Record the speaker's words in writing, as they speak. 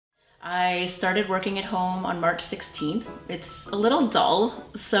I started working at home on March 16th. It's a little dull,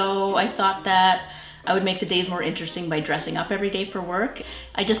 so I thought that I would make the days more interesting by dressing up every day for work.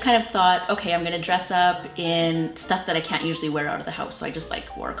 I just kind of thought, okay, I'm gonna dress up in stuff that I can't usually wear out of the house. So I just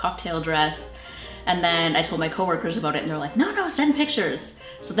wore a cocktail dress. And then I told my coworkers about it and they're like, no, send pictures.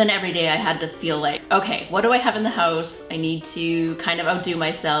 So then every day I had to feel like, okay, what do I have in the house? I need to kind of outdo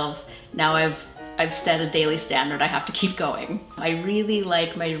myself. Now I've set a daily standard, I have to keep going. I really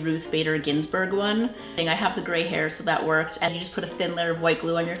like my Ruth Bader Ginsburg one. I have the gray hair, so that worked. And you just put a thin layer of white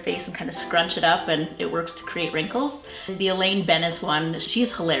glue on your face and kind of scrunch it up and it works to create wrinkles. The Elaine Bennis one,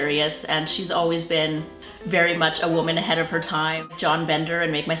 she's hilarious and she's always been very much a woman ahead of her time. John Bender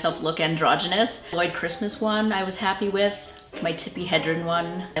and make myself look androgynous. Lloyd Christmas one I was happy with. My Tippi Hedren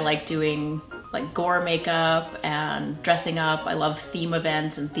one. I like doing gore makeup and dressing up. I love theme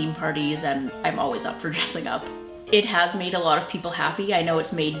events and theme parties and I'm always up for dressing up. It has made a lot of people happy. I know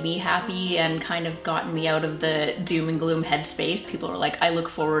it's made me happy and kind of gotten me out of the doom and gloom headspace. People are like, I look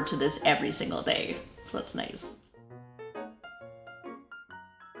forward to this every single day. So that's nice.